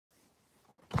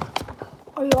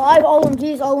Are you live?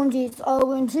 OMGs, OMGs,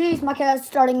 OMGs. My cat's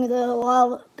starting the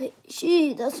wild.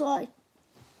 That's why.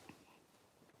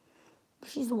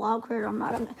 She's the wild critter. I'm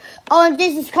not. OMGs,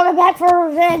 she's coming back for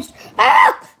revenge.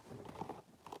 Ah!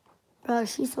 Bro,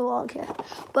 she's the wild cat.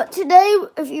 But today,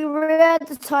 if you read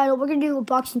the title, we're going to do a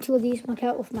boxing two of these. My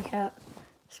cat with my cat.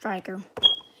 Striker.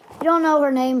 You don't know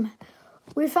her name.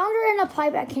 We found her in a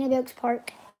pipe at Candy Oaks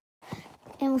Park.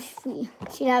 And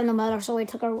she had no mother, so we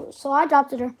took her. So I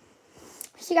adopted her.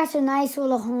 She got a nice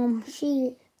little home.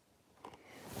 I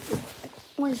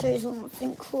want to show you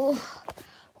something cool.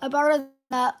 I bought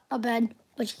her a bed,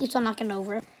 but she keeps on knocking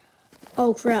over it.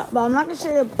 Oh crap! But I'm not gonna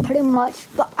show you pretty much.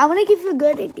 But I want to give you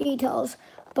good details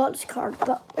about this card.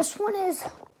 But this one is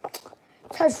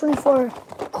has 24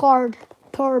 card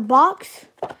per box.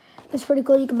 It's pretty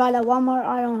cool. You can buy that at Walmart.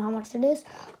 I don't know how much it is,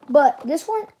 but this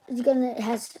one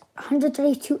has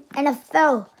 132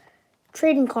 NFL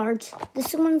trading cards.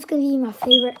 This one's gonna be my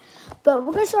favorite, but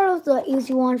we're gonna start with the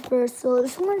easy one first. So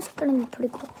this one's gonna be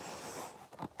pretty cool.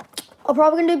 I'm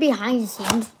probably gonna do behind the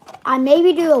scenes. I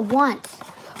maybe do it once,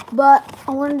 but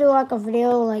I want to do like a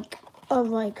video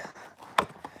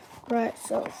right.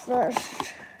 So first,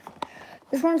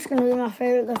 this one's gonna be my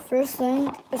favorite. The first thing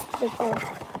is pretty cool.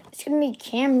 It's gonna be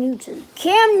Cam Newton.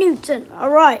 Cam Newton. All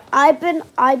right, I've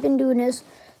been doing this.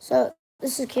 So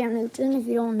this is Cam Newton. If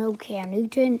you don't know Cam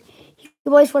Newton, he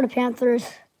plays for the Panthers.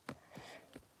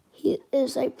 He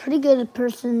is a pretty good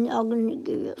person. I'm going to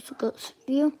give you a good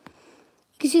view. You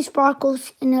can see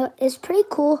sparkles, and it's pretty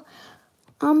cool.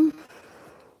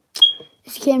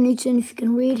 It's Cam Newton, if you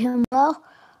can read him well.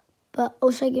 But I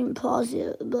wish I can pause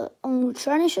it. But I'm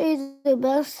trying to show you the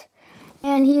best.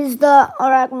 And he's alright,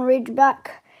 I'm going to read you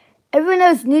back. Everyone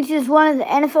knows Newton is one of the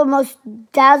NFL most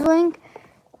dazzling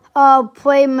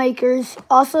playmakers.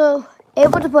 Also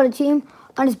able to put a team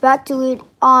on his back to lead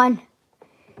on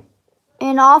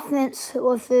an offense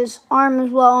with his arm as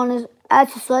well on his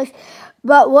access legs.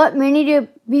 But what made to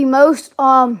be most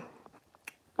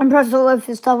impressive with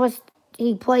his toughest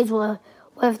he plays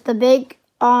with the big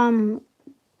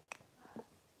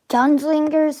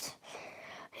gunslingers.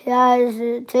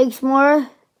 It takes more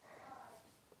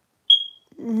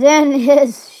than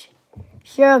his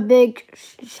share of big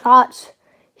shots.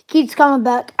 He keeps coming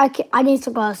back. I need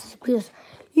some glasses, please.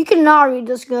 You cannot read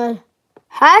this good.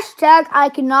 Hashtag I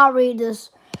cannot read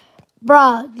this.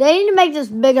 Bruh, they need to make this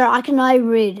bigger. I cannot even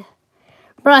read.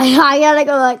 Bruh, I gotta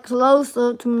go like close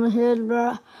up to my head,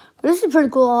 bruh. But this is pretty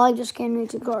cool. I like this Cam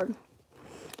Newton card.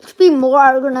 Let's be more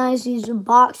organized. These are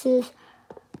boxes.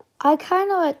 I kind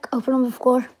of like open them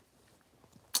before.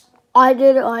 I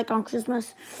did it like on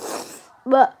Christmas.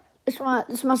 But this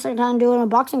is my second time doing a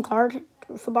boxing card.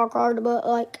 Football card, but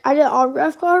like I did an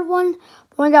autograph card one.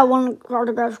 I only got one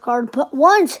autograph card, but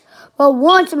once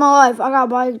in my life I got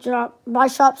by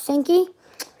Shop Sinky. You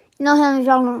know him,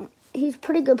 y'all. He's a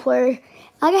pretty good player.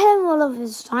 I got him one of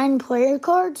his signed player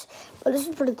cards, but this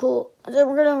is pretty cool. And then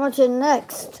we're gonna go to the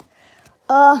next.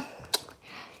 Y'all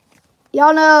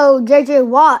know JJ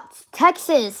Watts,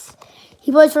 Texas.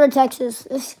 He plays for Texas.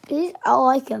 I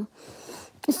like him.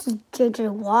 This is JJ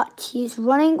Watt. He's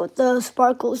running with the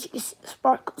sparkles.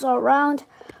 Sparkles all around.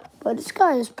 But this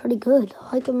guy is pretty good.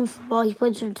 I like him in football. He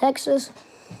plays for Texas.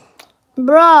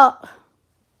 Bro.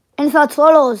 NFL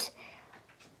totals.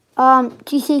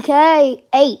 TCK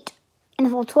 8.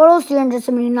 NFL totals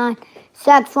 379.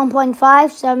 Sacks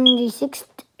 1.5.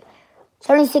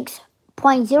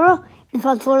 76.0.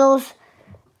 NFL totals.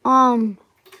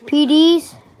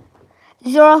 PDs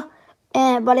 0.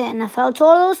 But NFL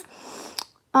totals.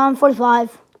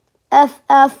 45.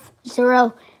 FF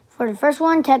 0 for the first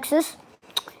one, Texas.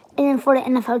 And then for the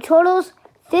NFL totals,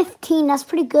 15. That's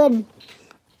pretty good.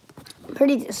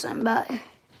 Pretty decent, but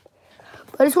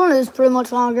this one is pretty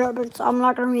much longer, but I'm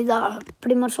not going to read that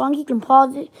pretty much long. You can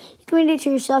pause it. You can read it to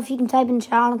yourself. You can type in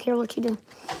chat. I don't care what you do.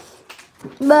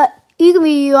 But you can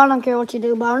be you. I don't care what you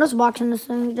do. But I'm just boxing this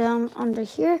thing down under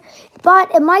here.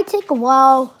 But it might take a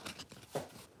while.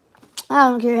 I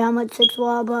don't care how much it takes a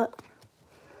while, but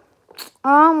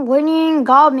winning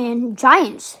Godman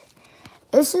Giants.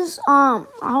 This is y'all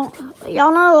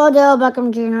know Odell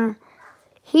Beckham Jr.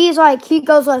 He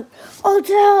goes like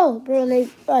Odell, bro. He's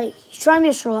trying to be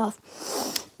a show off.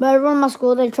 But everyone in my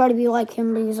school, they try to be like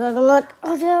him. But he's like, look,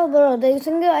 Odell, bro. They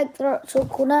think they're so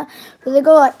cool now. But they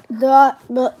go like that.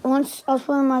 But once I was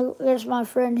playing there's my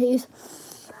friend Heath.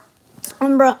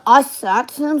 And bro, I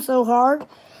sacked him so hard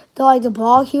that the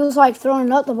ball, he was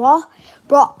throwing up the ball.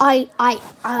 Bro, I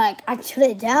put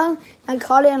it down, I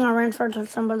caught it, and I ran for a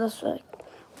touchdown. But that's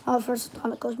first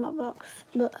time it goes my box.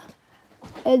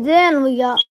 And then we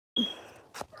got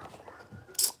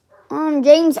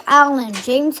James Allen.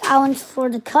 James Allen's for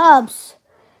the Cubs.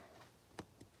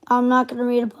 I'm not gonna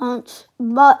read a bunch,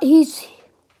 but he's.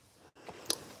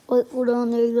 Wait, hold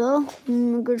on. There you go.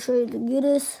 I'm gonna show you the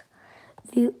goodest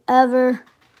view ever.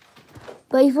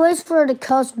 But he plays for the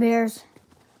Cubs Bears.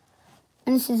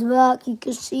 And this is back. You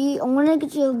can see. I want to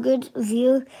get you a good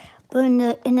view, but in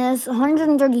this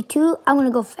 132, I'm gonna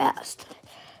go fast.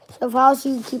 So fast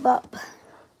you can keep up.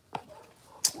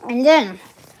 And then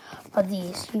of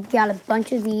these, you got a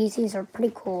bunch of these. These are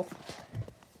pretty cool.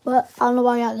 But I don't know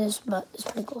why I got this, but it's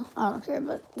pretty cool. I don't care,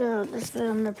 but they're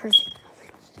on their person.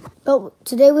 But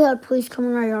today we had police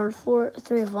coming in our yard,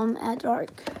 3 of them at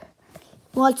dark.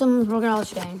 Watch them broke out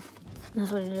the chain.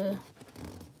 That's what they did.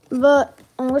 But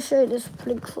I'm gonna show you this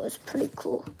pretty cool. It's pretty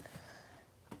cool.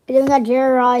 And then we got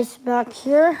Jerry Rice back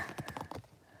here.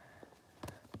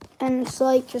 And it's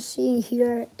like you're seeing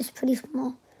here, it's pretty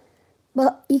small.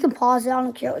 But you can pause it, I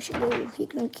don't care what you do. You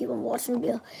can keep on watching the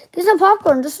video. Get some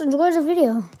popcorn, just enjoy the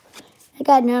video. I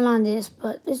got none on this,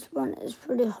 but this one is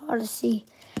pretty hard to see.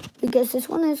 Because this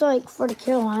one is like for the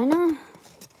Carolina.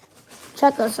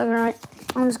 Check this, alright.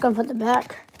 I'm just gonna put the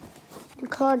back and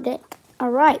card deck.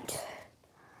 Alright.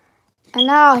 And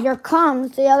now here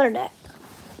comes the other deck.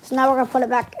 So now we're gonna put it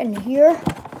back in here.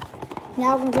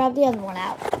 Now we're gonna grab the other one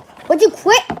out. Would you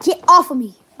quit? Get off of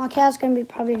me. My cat's gonna be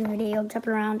probably in the video,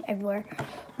 jumping around everywhere.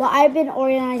 But I've been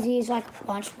organizing these like a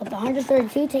bunch, but the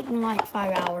 132 taking like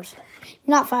 5 hours.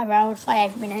 Not 5 hours,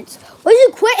 5 minutes. Would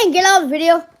you quit and get out of the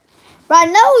video? But I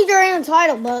know you're in the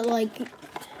title, but like,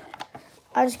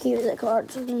 I just keep the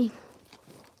cards with me.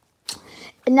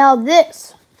 And now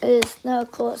this is no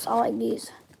close. I like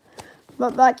these.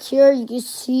 But back here, you can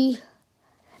see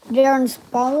Darren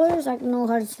Spoilers. I don't know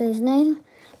how to say his name.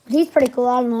 But he's pretty cool.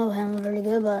 I don't know him very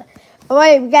good, but oh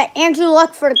wait, we got Andrew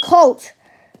Luck for the Colts.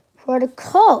 For the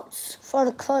Colts.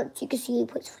 You can see he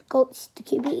puts for the Colts, the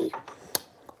QB.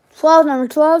 12, number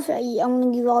 12. I'm going to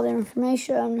give you all the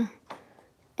information.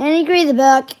 And you can read the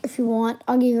back if you want.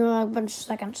 I'll give you a bunch of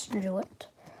seconds to do it.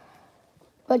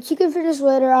 But you can finish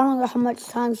later. I don't know how much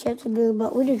time she has to do,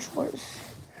 but we do shorts.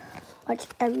 Watch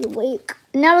every week.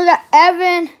 Now we got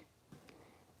Evan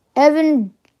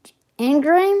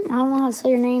Ingram. I don't know how to say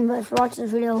your name, but if you watch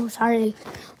this video, sorry.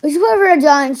 Would you play for the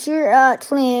Giants? You're at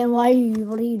 28. What are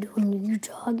you doing? Are you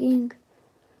jogging?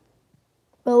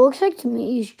 But it looks like to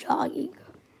me he's jogging.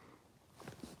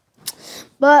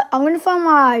 But I'm gonna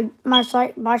find my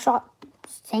shot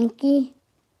Sankey.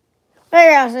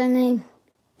 There you go, name.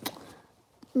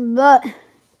 But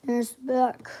there's the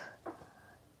back.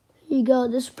 Here you go.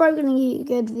 This is probably gonna get you a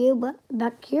good view, but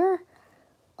back here.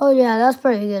 Oh yeah, that's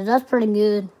pretty good. That's pretty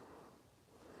good.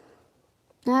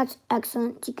 That's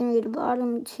excellent. You can read the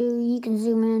bottom too. You can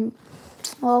zoom in.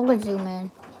 Well, I'm gonna zoom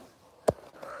in.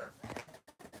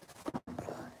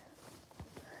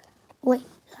 Wait,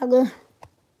 is that good?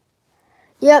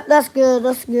 Yep, that's good.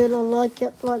 That's good. I like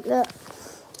it like that.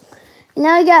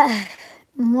 Now we got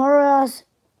Maraz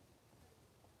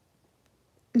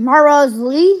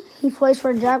Lee. He plays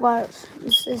for Jaguars.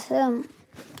 This is him.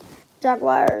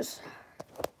 Jaguars.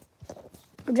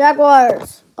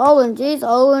 OMGs.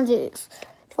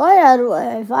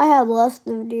 If I had left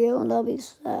the video, that'd be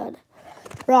sad.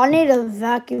 Bro, I need to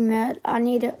vacuum it. I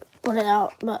need to put it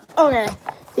out. But okay.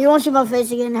 You won't see my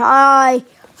face again. Hi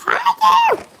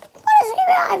there.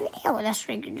 Oh, that's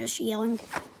freaking just yelling.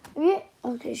 Yeah.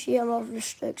 Okay, she yelled off her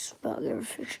sticks, but I'll give her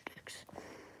 6 sticks.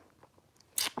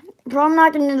 Bro, I'm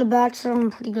not getting in the back, so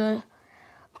I'm pretty good.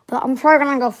 But I'm probably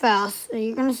gonna go fast. So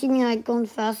you're gonna see me like going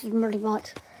fast pretty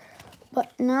much.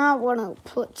 But now I wanna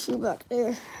put you back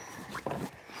there.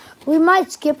 We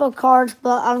might skip a card,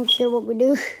 but I don't care what we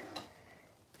do.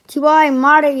 T.Y.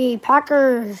 Marty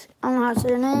Packers. I don't know how to say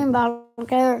your name, but I don't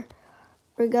care.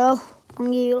 There we go. I'm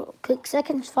gonna give you a quick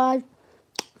seconds. 5,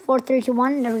 4, 3, 2,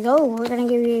 1. There we go. We're gonna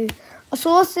give you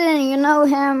Russell Wilson. You know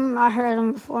him. I heard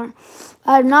him before.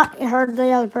 I have not heard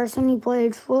the other person. He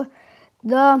played for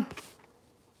the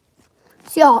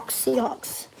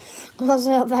Seahawks.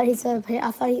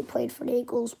 I thought he played for the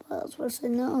Eagles, but I was supposed to say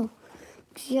no.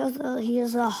 He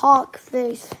has a hawk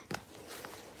face.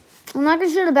 I'm not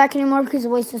gonna show the back anymore because it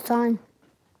wastes his time.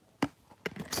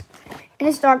 And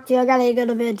it's dark too. I gotta go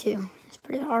to bed too. It's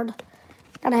pretty hard.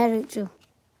 Got a headache too.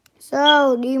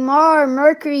 So DeMar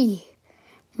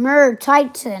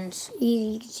Titans.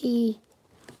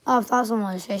 I thought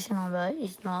someone was chasing him, but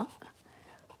it's not.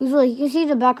 Usually, you can see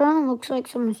the background. It looks like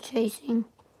someone's chasing.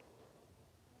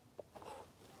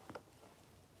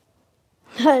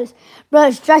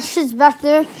 Bro, Stretch is back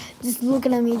there just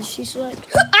looking at me. She's like,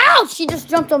 ow! She just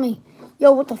jumped on me.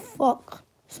 Yo, what the fuck?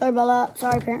 Sorry about that.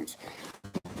 Sorry, parents.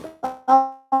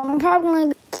 I'm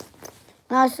probably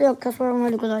And I still cuss her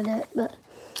when I go like that, but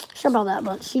sorry about that.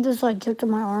 But she just like jumped in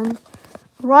my arm.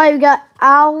 Right, we got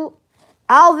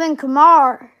Alvin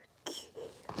Kamara,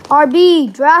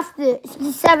 RB drafted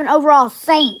 67 overall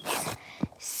Saints.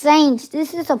 Saints.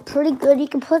 This is a pretty good. You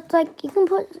can put a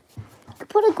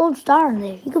gold star in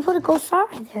there. You can put a gold star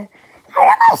in there. I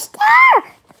love a star.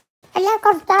 I love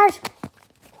gold stars.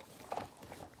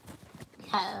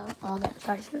 All that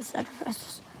stars for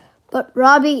sacrifices. But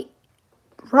Robbie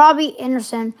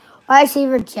Anderson, wide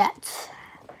receiver Jets.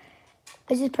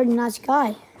 This is a pretty nice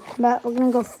guy. But we're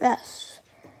gonna go fast.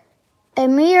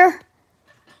 Amir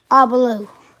Abalu.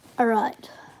 Alright.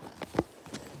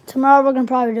 Tomorrow we're gonna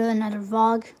probably do another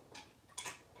vlog.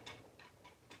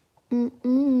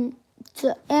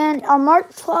 So, and on March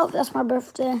 12th, that's my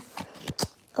birthday.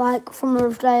 Like for my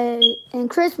birthday and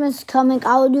Christmas coming,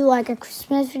 I will do like a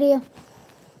Christmas video.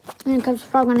 And it comes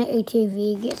probably on the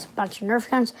ATV, gets a bunch of Nerf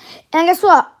guns. And guess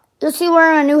what? You'll see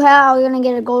we're in a new hat. We're gonna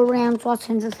get a gold Rams, Los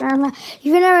Angeles Rams.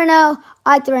 You never know.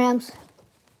 I like the Rams.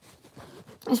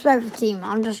 Respect the team.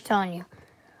 I'm just telling you.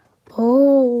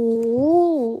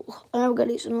 Oh, I never got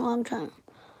these in a long time.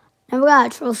 Never got a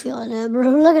trophy like that, bro.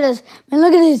 Look at this. Man,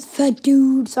 look at this fat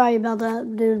dude. Sorry about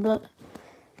that, dude, but...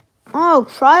 Oh,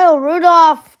 Kyle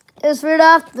Rudolph. It's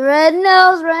Rudolph the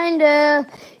red-nosed reindeer.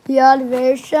 He had a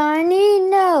very shiny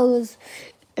nose.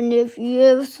 And if you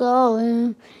ever saw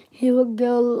him, he would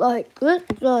go like this.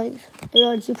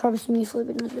 You probably see me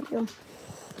sleeping in this video.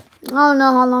 I don't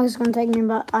know how long it's going to take me,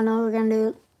 but I know we're going to do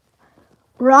it.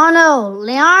 Leonard!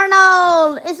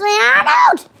 It's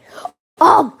Leonard!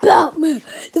 Oh, Batman!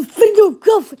 The finger of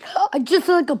Guffin! I just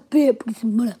feel like a bear.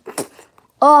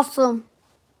 Awesome.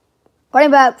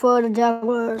 Running back for the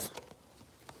Jaguars.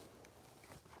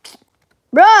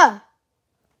 Bruh!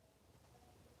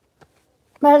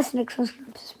 Man, this next one's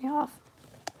gonna piss me off.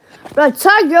 Bro,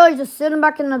 Ty Gurley just sitting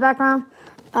back in the background.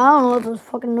 I don't know what this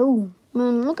fucking do.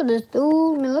 Man, look at this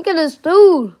dude. Man, look at this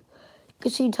dude. You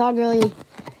can see Ty Gurley.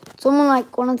 Someone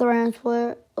like one of the Rams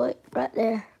player, like right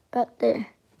there. Could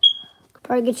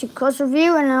probably get you a closer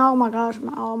view, and then oh my gosh,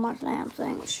 all my damn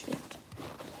thing was shit.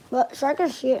 But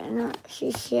Striker's shit, and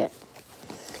she's shit.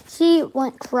 She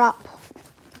went crap.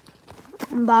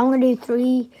 But I'm gonna do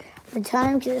 3 at a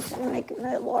time just to make it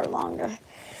a little longer.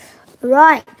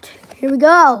 Right, here we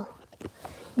go.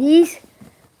 These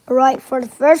are right for the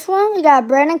first one. We got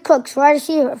Brandon Cooks, wide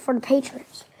receiver for the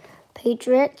Patriots.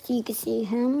 You can see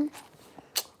him.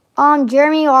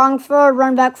 Jeremy Longford,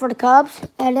 run back for the Cubs.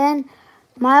 And then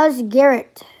Myles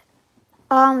Garrett,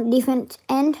 defense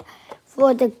end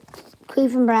for the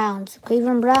Cleveland Browns.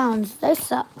 They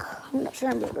suck. I'm not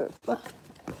sure about it, but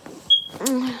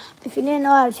if you didn't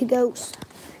know, I have 2 goats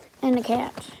and a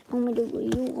cat. I'm gonna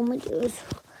do this.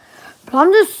 But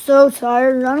I'm just so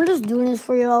tired. I'm just doing this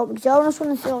for y'all because y'all just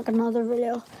want to see like another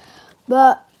video.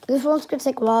 But this one's gonna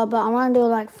take a while, but I want to do it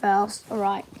like fast.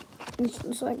 Alright. This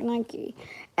looks like Nike.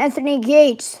 Anthony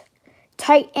Gates,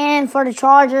 tight end for the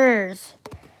Chargers.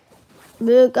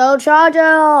 Go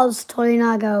Chargers.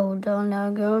 29 gold. Don't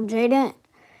know gold. Jade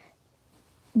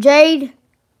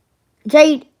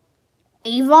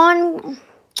Avon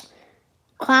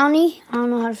Clowney. I don't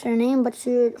know how to say her name, but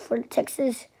she's for the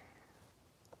Texans.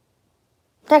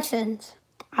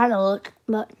 I don't look,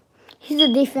 but he's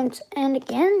a defense end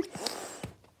again.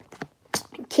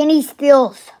 Kenny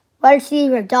Stills, wide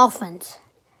receiver, Dolphins.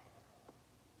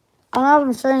 I don't know if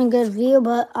I'm starting a good view,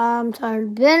 but I'm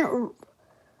tired. Ben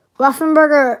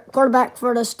Roethlisberger, quarterback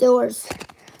for the Steelers.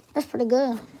 That's pretty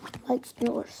good. I like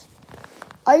Steelers.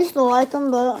 I used to like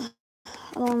them, but I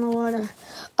don't know what.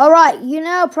 All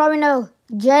right, probably know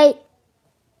AJ.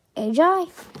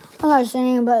 I'm not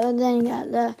saying, but then you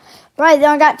got the right. Then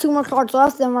I got 2 more cards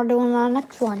left. Then we're doing the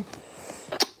next one.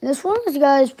 This one is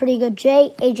guys pretty good.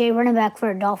 AJ, running back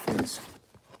for the Dolphins.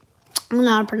 I'm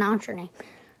not gonna pronounce your name.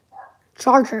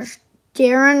 Chargers,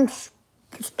 Darren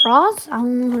Spross. I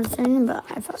don't know how to say it, but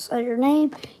if I said your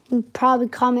name, you can probably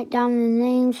comment down in the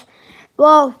names.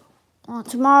 Well,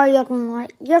 tomorrow you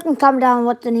can comment down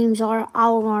what the names are.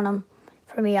 I'll learn them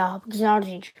from y'all because I'm a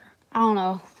teacher. I don't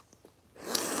know.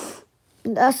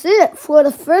 That's it for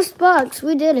the first box.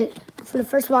 We did it. For the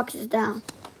first box is down.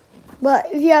 But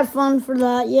if you had fun for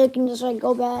that, you can just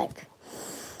go back.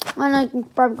 And I can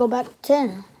probably go back to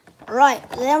 10. Right,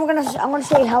 then I'm gonna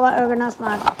show you how I organize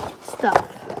my stuff.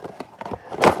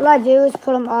 What I do is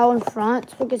put them all in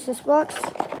front because this box,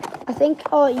 I think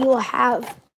you will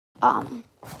have or I'm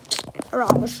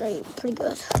gonna show you pretty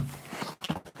good.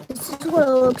 This is what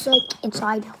it looks like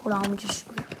inside. Hold on, let me just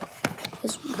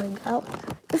bring it out.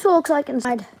 This is what it looks like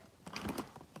inside.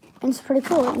 And it's pretty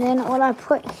cool. And then what I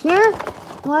put here,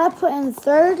 what I put in the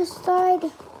third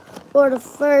side, or the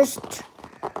first,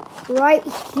 right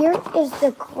here is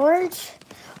the cards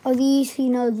of these. You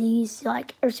know, these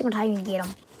like every single time you get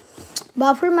them. But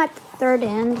I'll put them at the third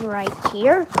end right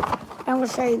here. I'm gonna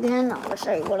show you again. I'm gonna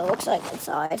show you what it looks like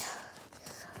inside.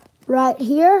 Right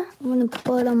here, I'm gonna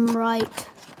put them right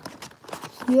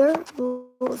here.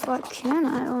 If I can,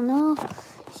 I don't know.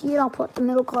 See, I'll put the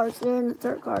middle cards there and the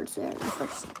third cards there.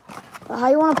 But how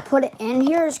you want to put it in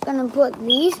here is gonna put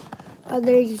these.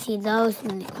 There you see those,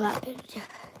 and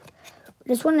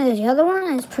this one is the other one,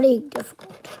 and it's pretty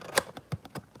difficult.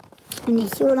 And you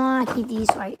see what I keep these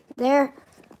right there.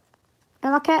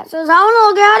 And my cat says, I want to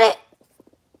look at it.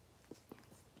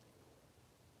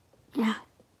 Yeah.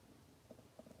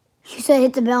 She said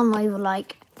hit the bell and leave a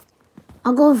like.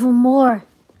 I'll go for more.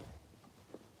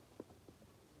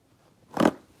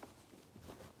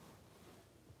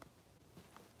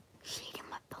 She's eating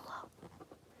my pillow.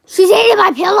 She's eating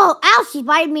my pillow. Ow, she's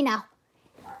biting me now.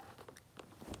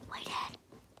 Whitehead.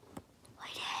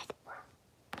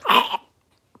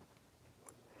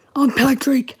 I'm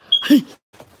Patrick.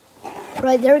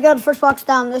 Right, there we go. The first box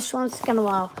down. This one's kind of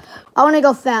wild. I want to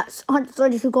go fast.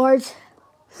 132 cards.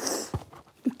 It's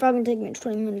probably going to take me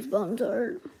 20 minutes, but I'm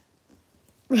tired.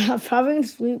 I'm probably going to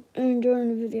sleep during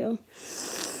the video.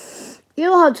 You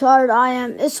know how tired I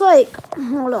am. It's like,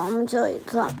 hold on, I'm going to tell you the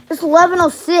time. It's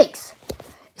 11:06.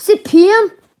 Is it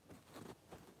PM?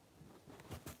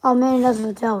 Oh, man, it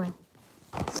doesn't tell me.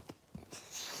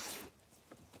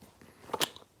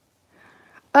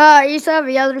 I used to have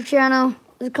the other channel.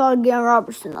 It's called Garen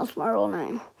Robertson. That's my real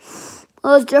name.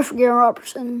 Oh, it's Jeffrey Garen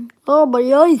Robertson. Oh, my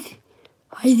eyes.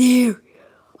 Hi there.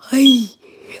 Hi.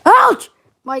 Ouch!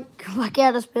 My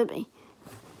cat just bit me.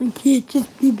 My cat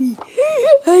just bit me.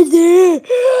 Hi there.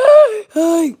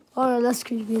 Hi. Oh, that's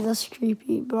creepy. That's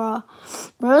creepy, bro.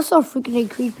 Bro, that's so freaking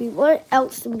creepy. What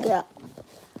else do we got?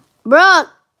 Bro.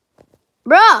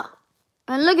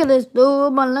 And look at this,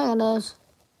 dude. Man, look at this.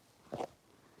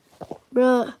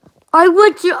 Bruh, I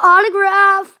want your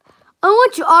autograph. I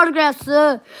want your autograph,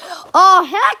 sir. Oh,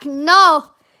 heck no.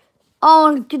 I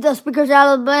want to get the speakers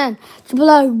out of the band. To be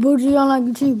like, buddy, I like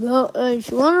a T-belt. Hey,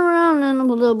 she went around and I'm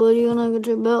a little buddy, I like a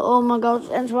T-belt. Oh my gosh,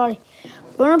 and sorry.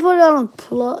 We're going to put it on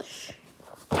plush.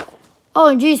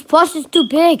 Oh, geez, plush is too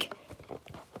big.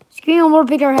 It's giving me a more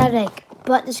bigger headache.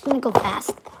 But it's going to go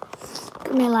fast. It's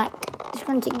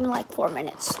going to take me like 4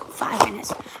 minutes, 5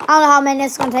 minutes. I don't know how many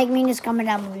it's going to take me. It's coming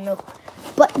down below.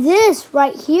 But this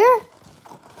right here,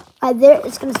 there,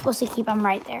 it's supposed to keep them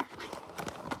right there.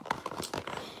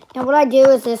 And what I do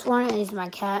is this one is my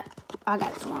cat. I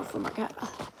got this one for my cat.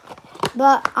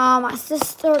 But my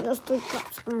sister just threw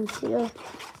traps into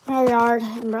my yard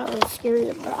and brought it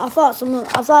scary. But I thought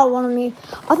I thought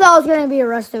I was gonna be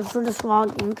arrested for just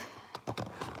vlogging.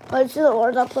 But it's the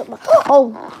words I put my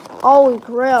holy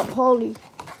crap, holy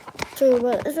true,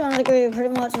 but this one's gonna be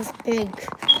pretty much as big.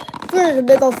 This is a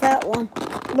big old fat one.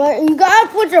 But you gotta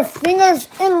put your fingers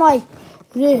in like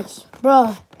this,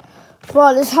 bro.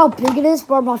 Bro, this is how big it is,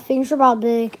 bro. My fingers are about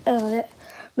big. But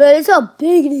it's how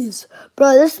big it is.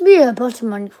 Bro, this would be a bunch of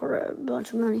money for a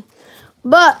bunch of money.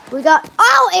 But we got,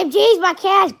 oh, MG's my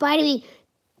cat's biting me.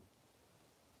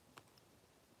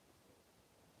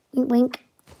 Wink.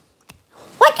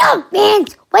 Wake up, man.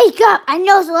 Wake up. I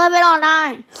know it's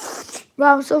 11:09. Bro,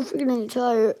 I'm so freaking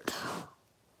tired.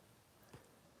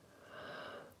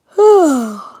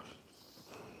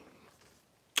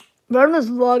 Bro, I'm just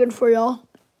vlogging for y'all.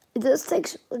 It just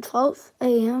takes 12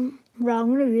 a.m. Bro,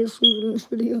 I'm gonna be asleep in this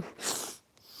video.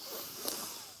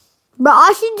 Bro,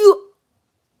 I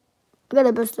got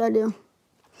a best idea.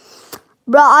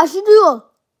 Bro, I should do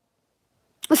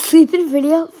a sleeping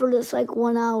video for this like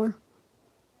 1 hour.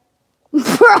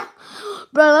 Bro,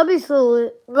 that'd be so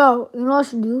lit. Bro, you know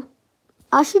what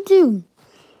I should do?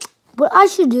 What I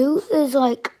should do is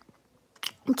like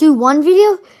do one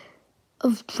video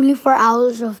of 24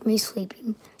 hours of me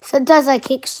sleeping. Sometimes I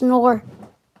kick snore.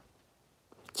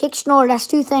 That's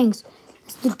 2 things.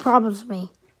 That's 2 problems with me.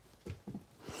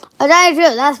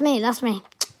 That's me. I'm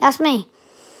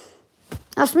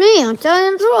telling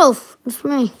you the truth. That's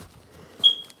me.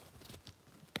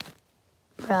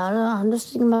 Bro, I'm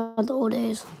just thinking about the old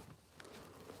days.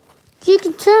 You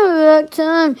can tell me that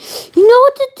time. You know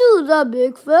what to do with that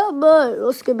big fat butt.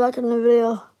 Let's get back in the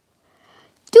video.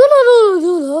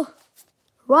 Do-da-do-da-do-da.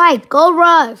 Right, go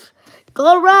Rush.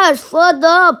 Go Rush for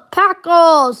the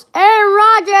Packers. Aaron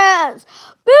Rodgers.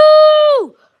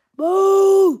 Boo!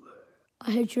 Boo!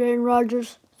 I hate you, Aaron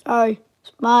Rodgers. Sorry.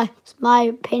 It's my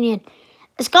opinion.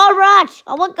 Let's go Rush.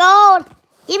 I want gold.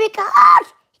 Give me gold.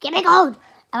 Give me gold.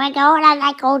 I want gold. I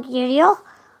like gold.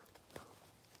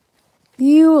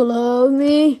 You love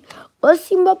me.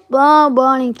 Busting my bomb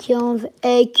and killing with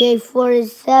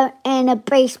AK-47 and a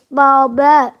baseball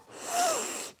bat.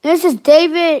 This is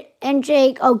David and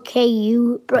Jake. Okay,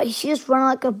 you, bro. He's just running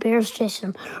like a bear chasing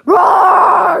him.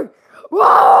 Roar!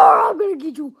 Roar! I'm gonna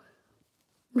get you.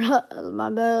 My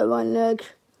bad, my neck.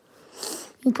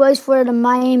 He plays for the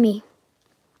Miami.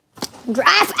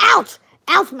 Drive out!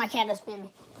 Ouch! My cat just bit me.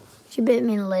 She bit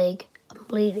me in the leg. I'm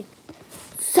bleeding.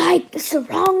 Psych! This is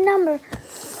the wrong number.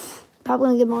 Probably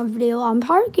gonna get more video. I'm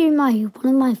probably getting one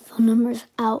of my phone numbers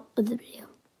out of the video.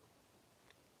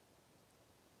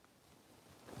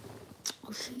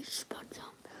 Oh shit, she's about to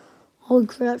jump. Holy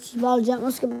crap, she's about to jump.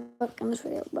 Let's get back on this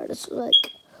video. But it's like,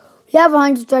 we have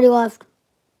 130 left.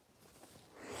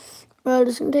 Bro,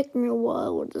 this is gonna take me a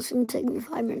while. This is gonna take me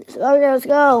 5 minutes. Okay, let's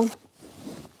go.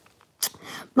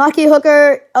 Maki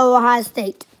Hooker, Ohio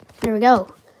State. There we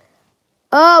go.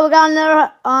 Oh, we got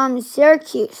another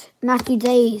Syracuse. Matthew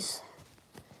Days.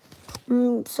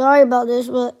 Sorry about this,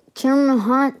 but Cameron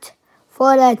Hunt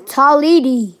for the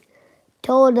Toledo.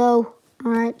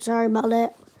 Alright, sorry about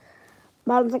that.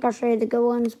 But I don't think I showed you the good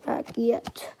ones back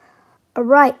yet.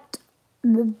 Alright.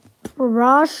 Bouchard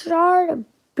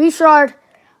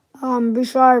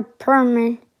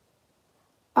Perman.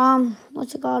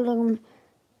 What's it called?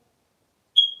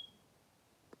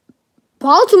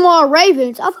 Baltimore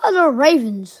Ravens. I thought they were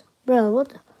Ravens. Bro, what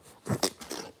the?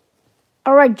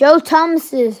 Alright, Joe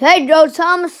Thomas's. Hey, Joe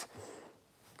Thomas.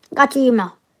 Got your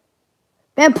email.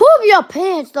 Man, pull up your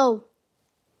pants, though.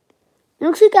 You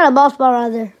know, she got a ball spot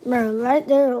right there. Bro, right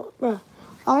there. Bro,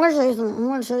 I'm going to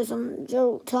show you something.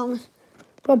 Joe Thomas.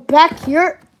 Bro, back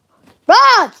here.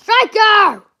 Bro,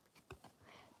 striker!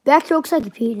 Back here looks like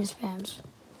he peed in his pants.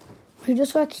 He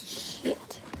just like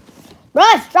shit. Bro,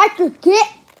 striker,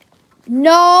 get.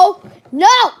 No,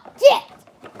 get.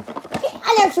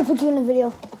 I never should put you in the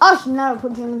video. I should never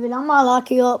put you in the video. I'm gonna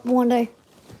lock you up one day.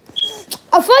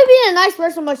 I feel like being a nice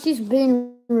person, but she's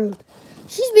being rude.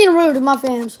 She's being rude to my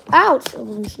fans. Ouch.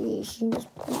 She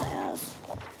just put my ass.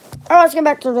 Alright, let's get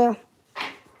back to there.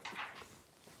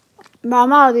 Bro,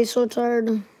 I'm out of these so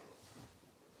tired.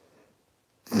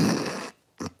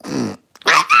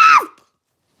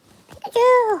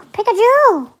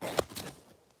 Pikachu.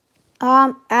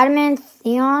 Adam and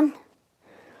Theon.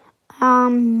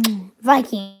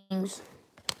 Vikings.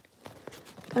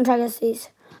 I'm trying to get these.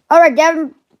 Alright,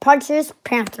 Devin Punches,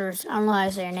 Panthers. I don't know how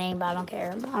to say your name, but I don't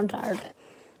care. I'm tired.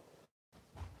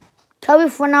 Toby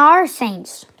Frenard,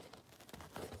 Saints.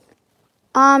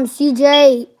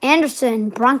 CJ Anderson,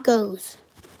 Broncos.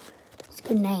 That's a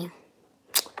good name.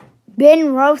 Ben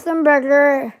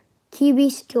Roethlisberger, QB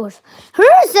Steelers. Who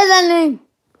said that name?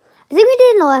 I think we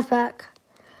did in the last pack.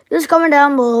 Just comment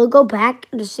down below. Go back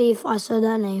to see if I said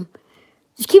that name.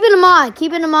 Just keep it in mind.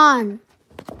 Keep it in mind.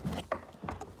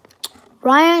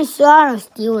 Ryan Shaw,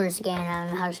 Steelers again. I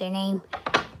don't know how to say your name.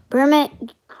 Bermit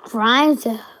Grimes,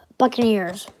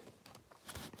 Buccaneers.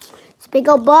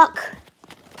 Spiegel Buck.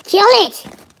 Kill it!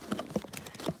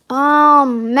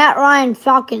 Matt Ryan,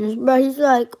 Falcons. Bro, he's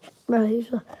like,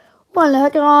 what the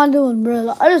heck am I doing,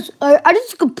 bro? I just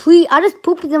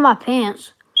pooped in my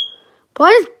pants.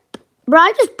 But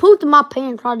I just pooped in my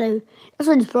pants all day. That's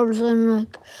what this brother said. I'm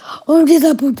like, oh,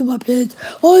 I pooped in my pants.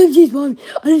 Oh, jeez, mommy,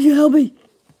 I need you to help me.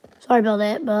 Sorry about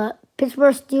that, but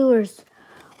Pittsburgh Steelers,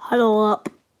 huddle up.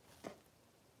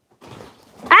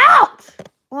 Ouch!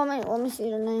 Let me see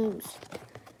the names.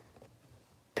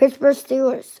 Pittsburgh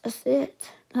Steelers. That's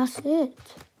it. I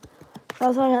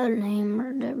thought I had a name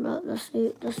right there, but let's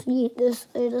see.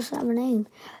 They just have a name.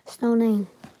 It's no name.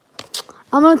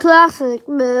 I'm a classic,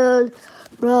 man.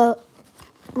 Bro,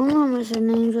 I don't know how much their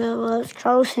names are.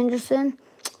 Charles Henderson.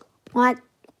 Mike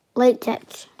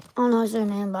Latex. I don't know what's their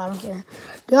name, but I don't care.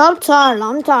 Dude, I'm tired.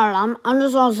 I'm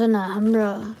just all saying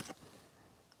that.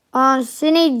 Bro.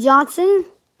 Sidney Johnson.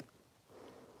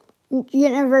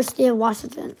 University of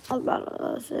Washington. I was about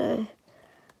to say.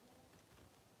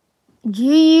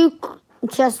 G.U.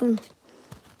 Chesson.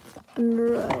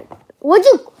 Right. Would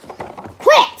you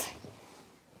quit?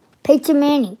 Peyton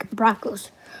Manning.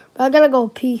 Broncos. Bro, I gotta go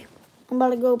pee. I'm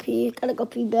about to go pee. Gotta go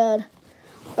pee bad.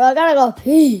 Bro, I gotta go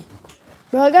pee.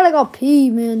 Bro, I gotta go pee,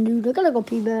 man, dude. I gotta go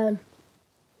pee bad.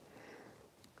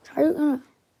 How you gonna?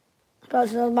 I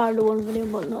was about to do one video,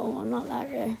 but no, I'm not that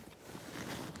guy.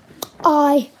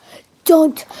 I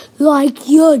don't like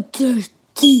your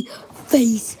dirty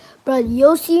face. But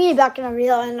you'll see me back in a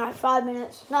video in like 5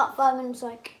 minutes. Not 5 minutes,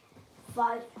 like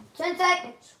 10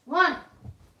 seconds. 1.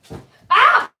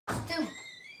 Ah! 2. 3.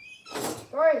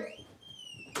 4.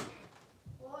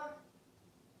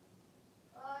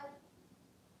 5.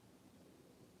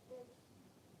 6.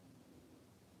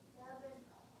 7.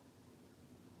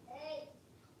 8.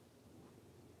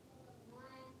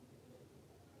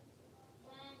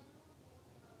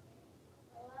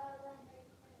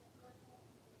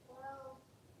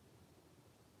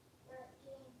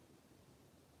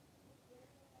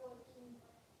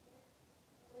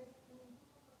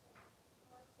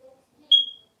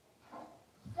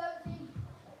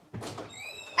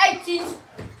 19.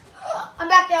 I'm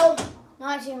back out.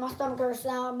 19. My stomach hurts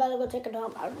now. I better go take a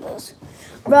dump out of this.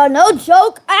 Bro, no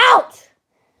joke. Ouch.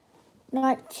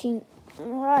 19.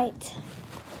 Right.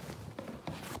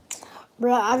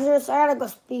 Bro, I gotta go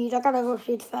speed. I gotta go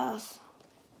speed fast.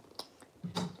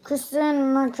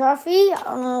 Kristen McCaffrey. I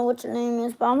don't know what your name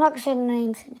is, but I'm not gonna say the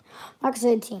names. I'm not gonna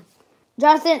say the team.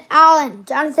 Jonathan Allen.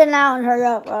 Jonathan Allen, hurry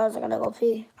up, bro. I gotta go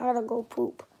pee. I gotta go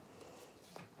poop.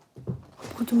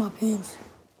 Put to my pants.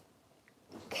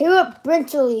 Caleb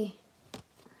Brintley.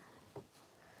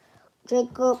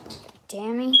 Jacob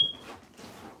Dammy.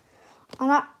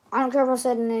 I don't care if I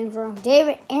said the names wrong.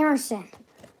 David Anderson.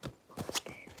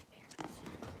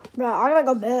 Bro, I gotta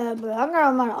go bed, bro. I'm gonna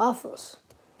go to my office.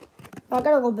 Bro, I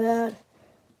gotta go bed.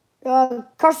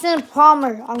 Carson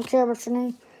Palmer. I don't care what's your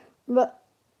name. But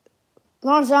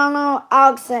Gonzalo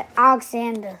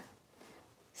Alexander.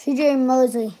 CJ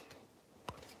Mosley.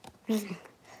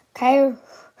 Kyle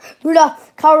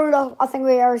Rudolph. I think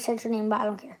we already said your name, but I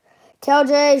don't care.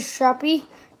 TJ Sharpie.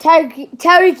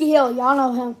 Tyreek Hill. Y'all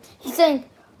know him. He's saying,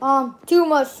 too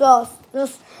much sauce.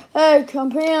 Just, hey,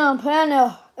 Campina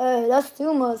Pana. Hey, that's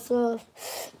too much sauce.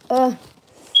 Hey,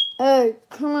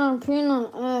 come on,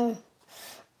 peanut. Hey,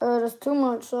 that's too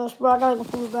much sauce, bro. I gotta go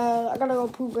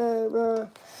poop bad. Bro.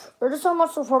 There's so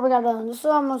much so far we got done. There's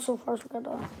so much so far we got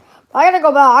done. But I gotta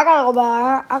go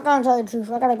back. I gotta tell you the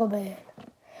truth. I gotta go bad.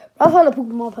 I'm trying to poop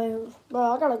in my pants. Bro,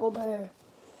 I gotta go bad.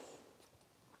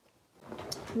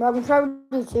 Bro, I'm trying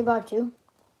to do about you.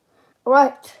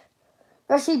 Alright.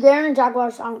 Rushy Garen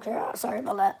Jaguars. I don't care. Sorry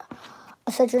about that.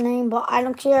 I said your name, but I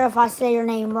don't care if I say your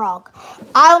name wrong.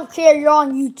 I don't care. You're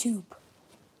on YouTube.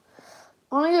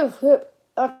 I'm gonna give hit.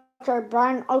 Okay,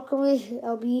 Brian Oakley,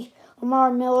 LB,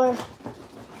 Lamar Miller,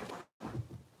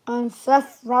 and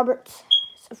Seth Roberts.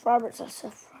 Hold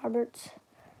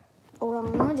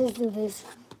on, let me just do this.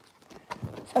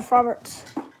 Seth Roberts.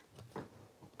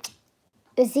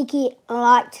 Ezekiel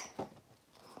Light.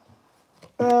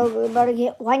 We better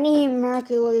get Whitney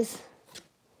Mercules.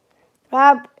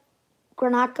 Rob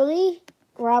Granacoli.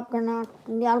 I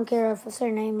don't care if I say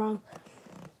your name wrong.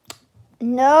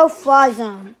 No fly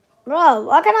zone. Bro,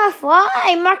 why can I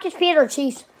fly? Marcus Peter,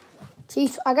 Chiefs.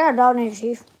 I got a dog named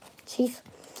Chief. Chief.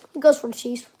 He goes for the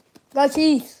Chiefs. Go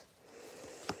Chiefs.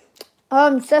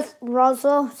 Seth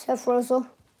Russell.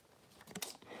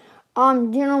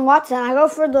 Dylan Watson. I go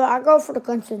for the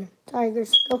Clemson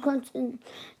Tigers. Go Clemson.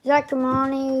 Zach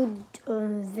Kamani,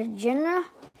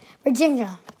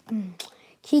 Virginia.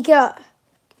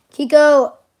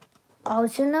 Kiko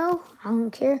Ochono. I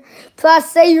don't care. If I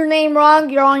say your name wrong,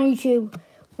 you're on YouTube.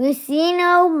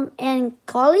 Lucino and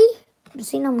Cully.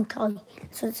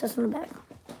 So it says on the back.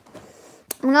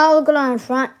 I'm not looking on the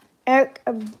front. Eric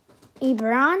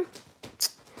Ebron.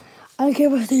 I don't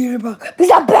care what the year about. Because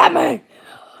I'm Batman.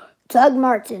 Doug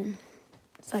Martin.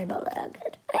 Sorry about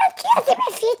that. I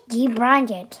can't see D.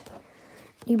 Bryant.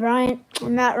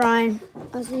 Matt Ryan.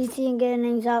 Let's see and get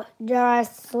names out.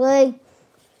 Darius Slay.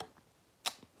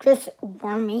 Chris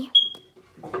Wormy.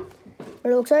 It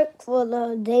looks like for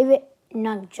the David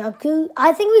Njoku.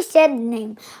 I think we said the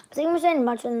name. I think we said a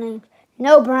bunch of names.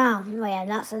 No Brown. Oh yeah,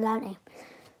 not said that name.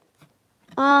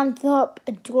 Philip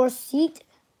Dorsett.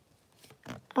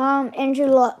 Andrew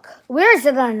Luck. We already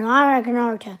said that. No, I reckon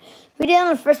another time. We did it on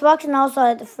the first box and also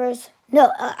at the first. No,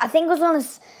 I think it was on the.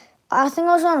 I think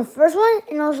it was on the first one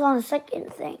and also on the second.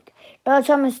 I think.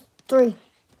 Time is 3.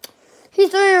 He's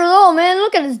 3 years old, man.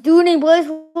 Look at this dude. He plays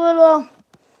with the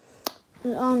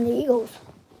Eagles.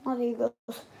 Not the Eagles.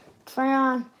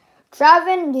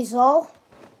 Travin Diesel.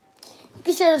 You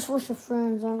can share this with your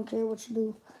friends. I don't care what you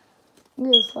do. I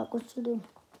don't give a fuck what you do.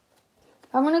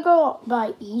 I'm gonna go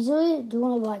by easily.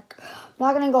 Doing like, I'm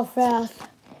not gonna go fast.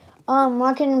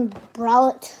 Markin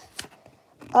Browlett.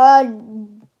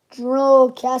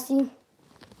 Drew Cassie.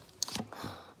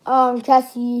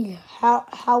 Cassie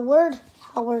Hayward.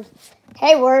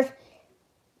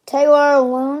 Taylor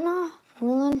Luna.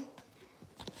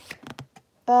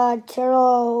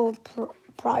 Terrell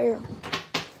Pryor.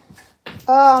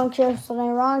 I'm curious the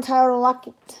name wrong. Tyler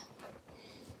Lockett.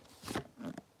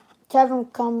 Kevin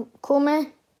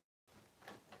Coleman.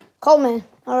 Alright,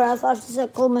 I thought she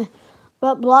said Coleman.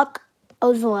 But Block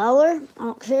Ozoeller. I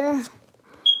don't care.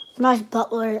 Nice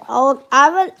Butler. Oh,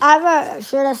 I have a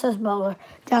shirt that says Butler.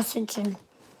 Justin. Cam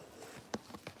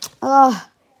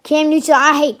Newton.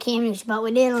 I hate Cam Newton, but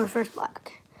we did it on the first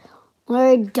block.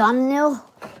 Larry Dunhill.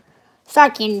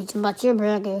 Sorry, Cam Newton, but you're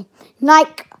pretty good.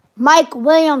 Mike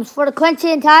Williams for the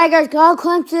Clemson Tigers. Go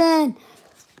Clemson.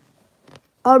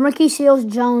 Ricky Seals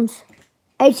Jones.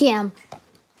 ATM.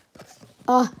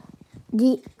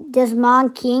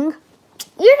 Desmond King.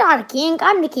 You're not a king.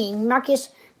 I'm the king. Marcus,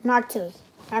 Mark 3.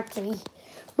 Mark 3.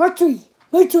 Mark 3.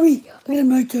 Mark 3. I got a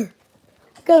Mark 3.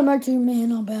 I got a Mark 3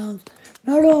 man on bounds.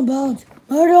 Murder on bounds.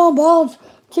 Murder on bounds.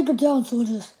 Take her down,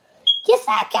 soldiers. Yes,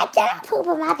 I got that. Poop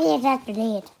on my pants after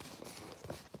that.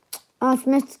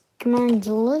 Smith, Commander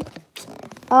Julie.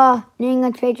 New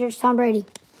England Patriots, Tom Brady.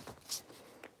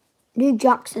 Duke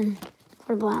Jackson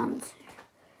for the Browns.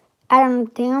 Adam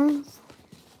Thielen.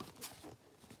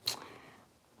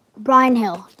 Brian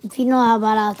Hill. If you know how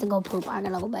bad I have to go poop, I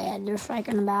gotta go bad. There's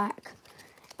Striker in the back.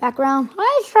 Background.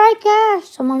 Hi, Striker.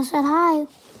 Someone said hi.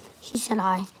 She said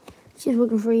hi. She's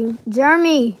looking for you.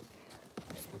 Jeremy.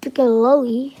 Piccolo.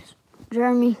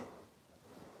 Jeremy.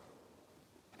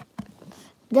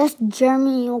 That's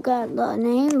Jeremy. You got the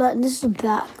name, but this is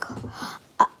back.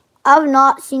 I've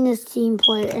not seen this team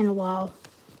play in a while.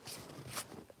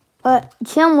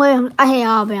 Tim Williams. I hate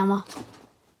Alabama.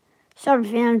 Sorry,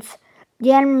 fans.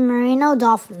 Dan Marino,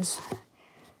 Dolphins.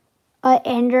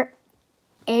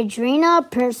 Adriana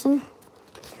Pearson.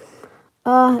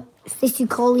 Stacey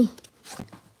Coley.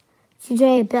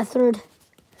 CJ Beathard.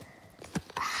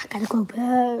 I gotta go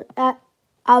back.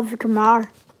 Alvin Kamara.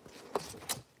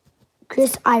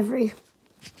 Chris Ivory.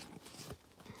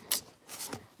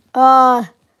 Teron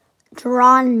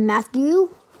Matthew.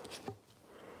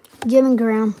 Jimmy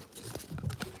Graham.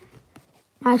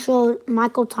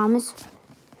 Michael Thomas.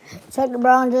 Chuck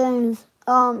Brown James.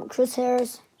 Chris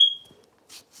Harris.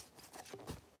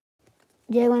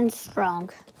 Jalen Strong.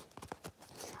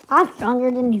 I'm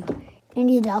stronger than you.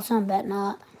 Andy Dalton, I bet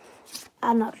not.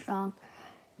 I'm not strong.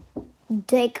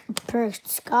 Dick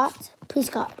Prescott.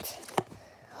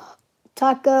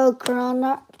 Taco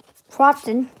Corona.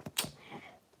 Crofton.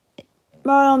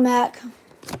 Marlon Mack.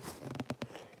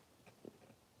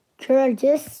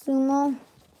 Curtis Sumo.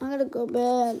 I gotta go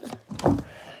bed.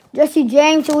 Jesse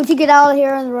James, so once you get out of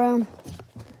here in the room.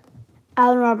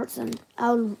 Allen Robinson.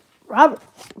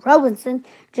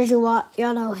 Jesse Watt,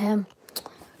 y'all know him.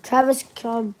 Travis.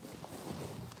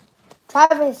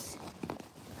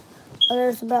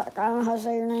 There's about, I don't know how to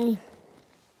say your name.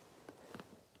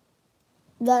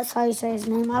 That's how you say his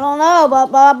name. I don't know, but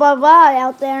blah, blah, blah,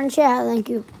 out there in chat. Thank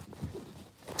you.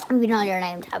 If you know your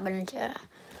name, type it in chat.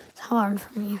 It's hard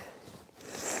for me.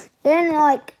 Then,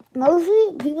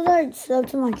 mostly people that sub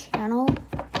to my channel,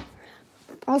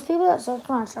 most people that sub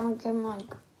to my channel give me,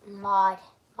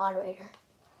 moderator.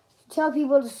 Tell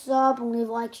people to sub and leave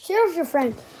likes. Share with your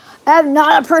friend. I have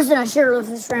not a person I share with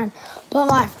his friend, but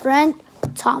my friend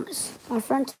Thomas.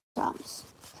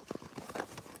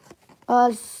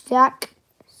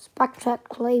 Spectrack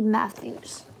Clay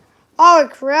Matthews. Oh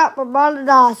crap, we're about to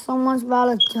die. Someone's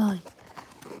about to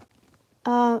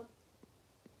die.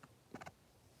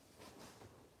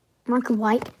 Michael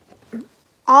White.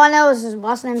 All I know is his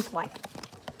last name is White.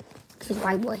 He's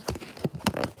white boy.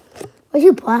 Was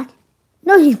he black?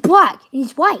 No, he's black.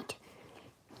 He's white.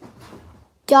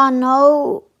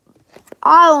 Dono.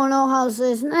 I don't know how to say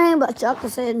his name, but Chuck can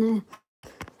say his name.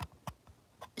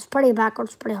 It's pretty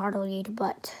backwards, pretty hard to read,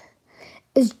 but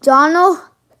it's Donald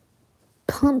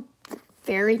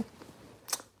Pumphrey.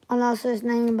 I don't know how to say his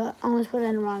name, but I almost put it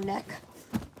in the wrong deck.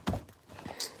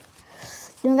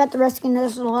 Then we got the rest of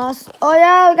the loss. Oh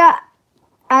yeah, we got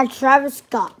Travis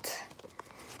Scott.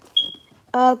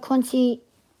 Quincy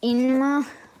Inmo.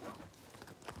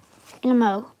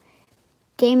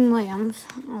 Damon Williams.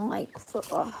 I don't like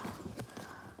football.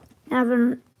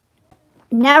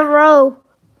 Navarro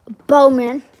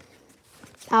Bowman.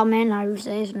 Bowman, I would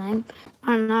say his name.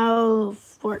 I don't know,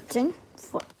 14,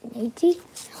 18.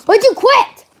 Why'd you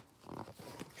quit?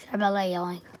 Sorry about that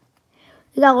yelling.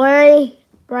 We got Larry,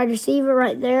 wide receiver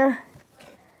right there.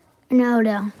 And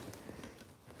Odell.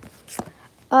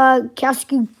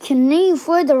 Kelsey Kenny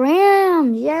for the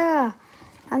Rams. Yeah.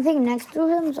 I think next to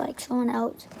him is someone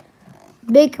else.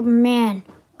 Big man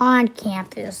on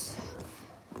campus.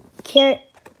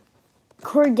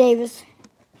 Corey Davis.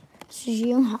 This is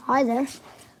you. Hi there.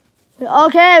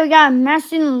 Okay, we got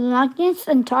Mason Luckins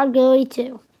and Todd Gurley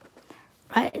too.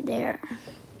 Right there.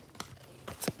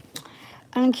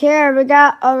 I don't care. We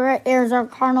got Arizona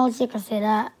Cardinals. You can say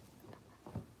that.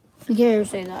 You can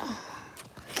say that.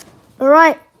 All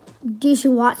right.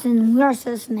 Deshaun Watson. We already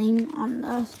said his name on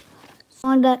the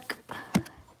song deck.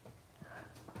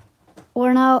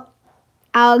 Or no,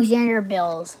 Alexander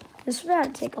Bills. This would have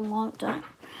to take a long time.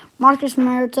 Marcus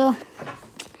Mariota.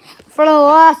 For the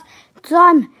last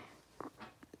time,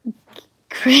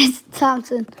 Chris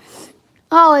Thompson.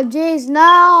 Oh, jeez,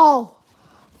 no.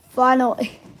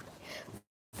 Finally,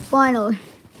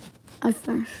 I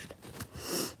finished.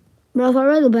 But if I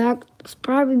read the back, it's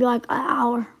probably an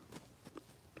hour.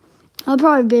 I'll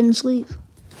probably be in sleep.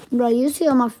 Bro, you see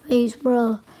on my face,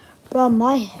 bro. Bro,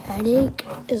 my headache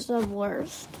is the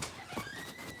worst.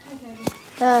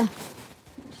 Okay. What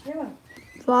you doing?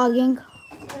 Vlogging.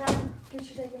 Can I get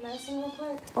you take your medicine real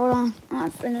quick? Hold on, I'm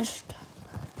not finished.